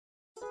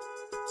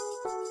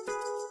Well,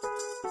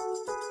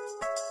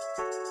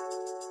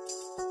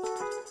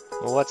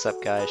 what's up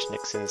guys,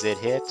 NixNZ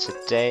here.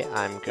 Today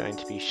I'm going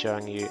to be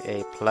showing you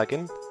a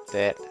plugin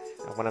that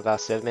one of our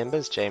server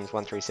members,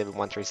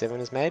 James137137,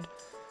 has made,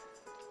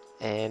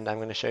 and I'm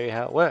going to show you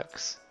how it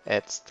works.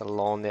 It's the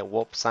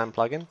LolnetWarpSign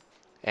plugin,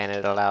 and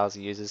it allows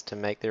users to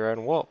make their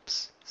own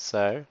warps.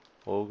 So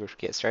we'll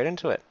get straight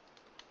into it.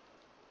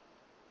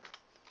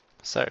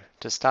 So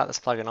to start this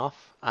plugin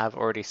off, I've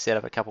already set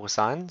up a couple of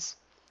signs.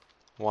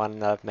 One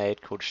that I've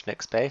made called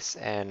Schnickspace,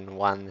 and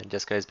one that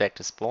just goes back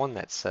to spawn.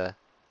 That's a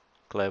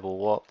global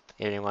warp.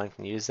 Anyone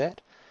can use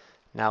that.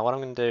 Now what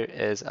I'm going to do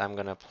is I'm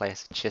going to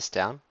place a chest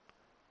down,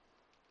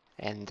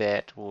 and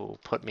that will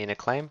put me in a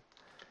claim.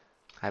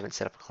 I haven't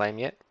set up a claim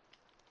yet,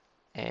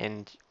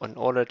 and in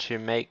order to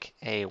make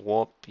a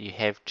warp you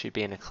have to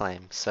be in a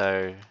claim.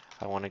 So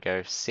if I want to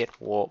go set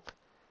warp,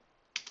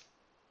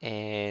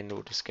 and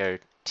we'll just go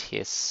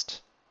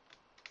test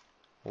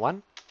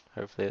 1,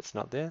 hopefully it's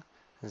not there,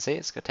 and see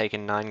it's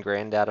taken 9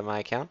 grand out of my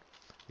account.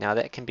 Now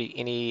that can be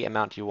any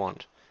amount you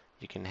want.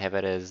 You can have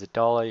it as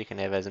 $1, you can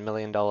have it as $1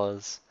 million,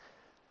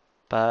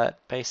 but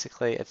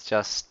basically it's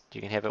just,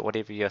 you can have it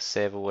whatever your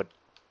server would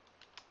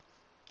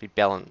be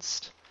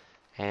balanced.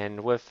 And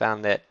we've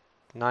found that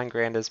 9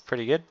 grand is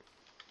pretty good,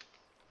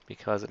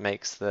 because it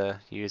makes the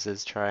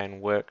users try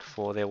and work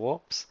for their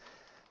warps.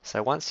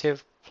 So once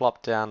you've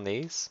plopped down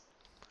these,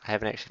 I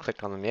haven't actually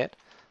clicked on them yet,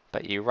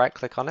 but you right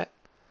click on it,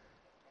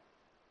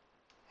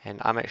 and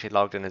I'm actually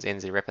logged in as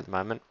NZRep at the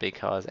moment,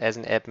 because as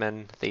an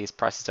admin these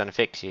prices don't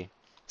affect you.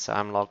 So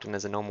I'm logged in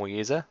as a normal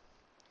user,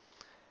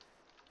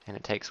 and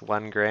it takes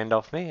 1 grand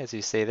off me, as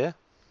you see there.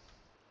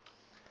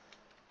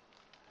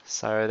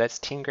 So that's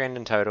 10 grand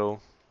in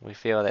total. We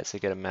feel that's a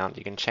good amount.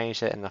 You can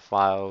change that in the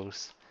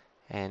files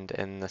and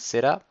in the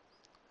setup,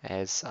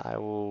 as I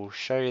will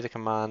show you the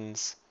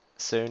commands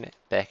soon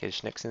back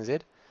as NixNZ.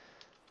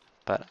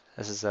 But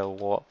this is a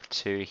warp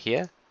to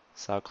here,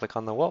 so I'll click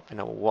on the warp and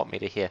it will warp me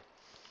to here.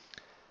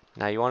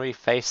 Now you want to be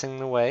facing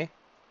the way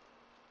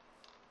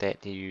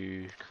that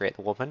you create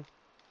the warp in.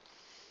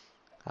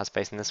 I was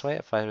facing this way.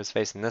 If I was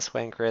facing this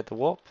way and created the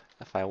warp,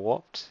 if I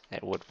warped,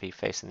 it would be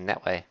facing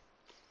that way.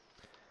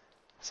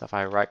 So if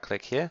I right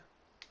click here,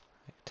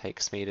 it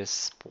takes me to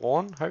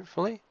spawn,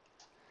 hopefully.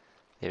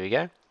 There we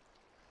go.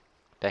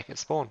 Back at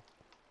spawn.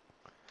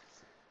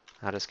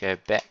 I'll just go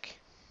back,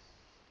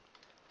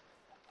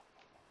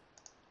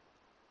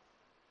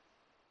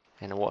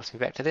 and it warps me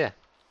back to there.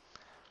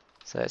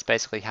 So that's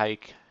basically how you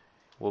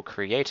will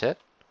create it,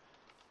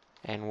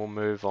 and we'll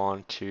move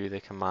on to the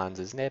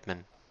commands as an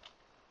admin.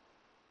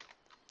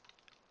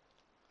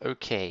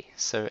 Okay,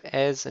 so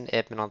as an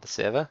admin on the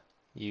server,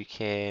 you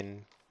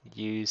can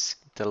use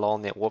the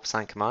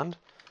LolnetWarpSign command.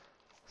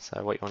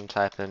 So what you want to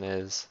type in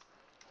is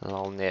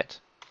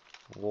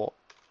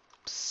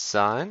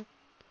LolnetWarpSign,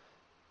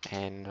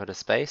 and put a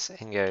space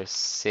and go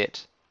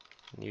set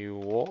new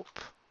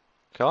warp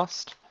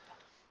cost.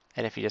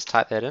 And if you just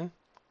type that in,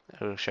 it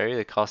will show you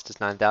the cost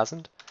is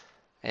 9,000.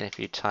 And if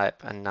you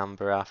type a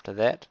number after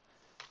that,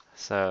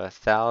 so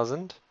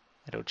 1,000,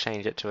 it'll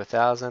change it to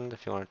 1,000.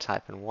 If you want to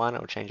type in 1,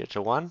 it'll change it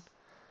to 1.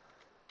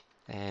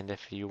 And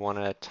if you want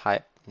to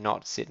type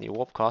not set new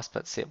warp cost,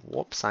 but set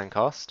warp sign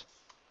cost,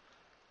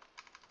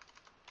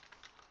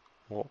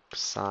 it'll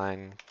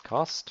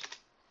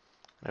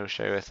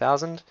show you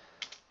 1,000.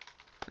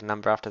 Put a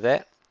number after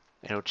that,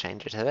 it'll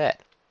change it to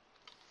that.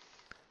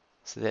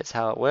 So that's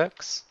how it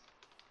works.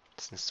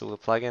 Just install the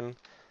plugin,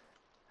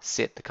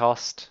 set the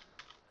cost,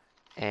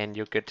 and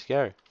you're good to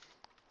go.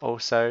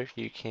 Also,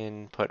 you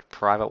can put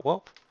private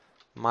warp.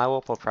 My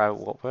warp or private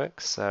warp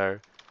works, so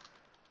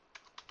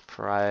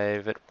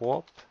private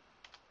warp,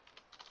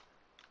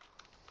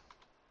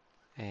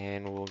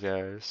 and we'll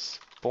go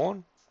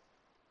spawn,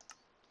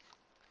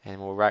 and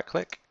we'll right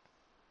click.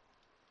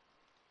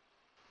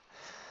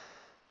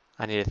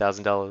 I need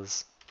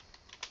 $1,000.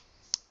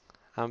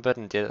 I'm a bit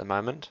in debt at the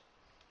moment,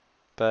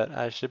 but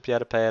I should be able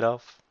to pay it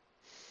off.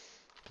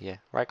 Yeah,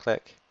 right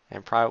click,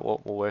 and private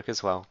warp will work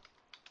as well.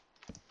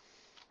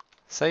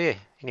 So yeah,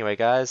 anyway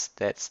guys,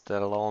 that's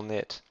the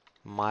Lolnet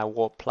My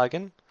Warp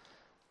plugin.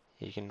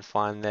 You can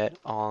find that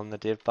on the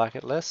dev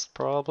bucket list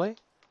probably.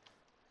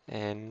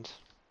 And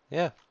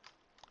yeah,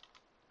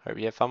 hope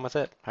you have fun with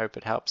it. Hope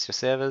it helps your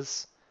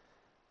servers.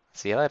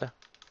 See you later.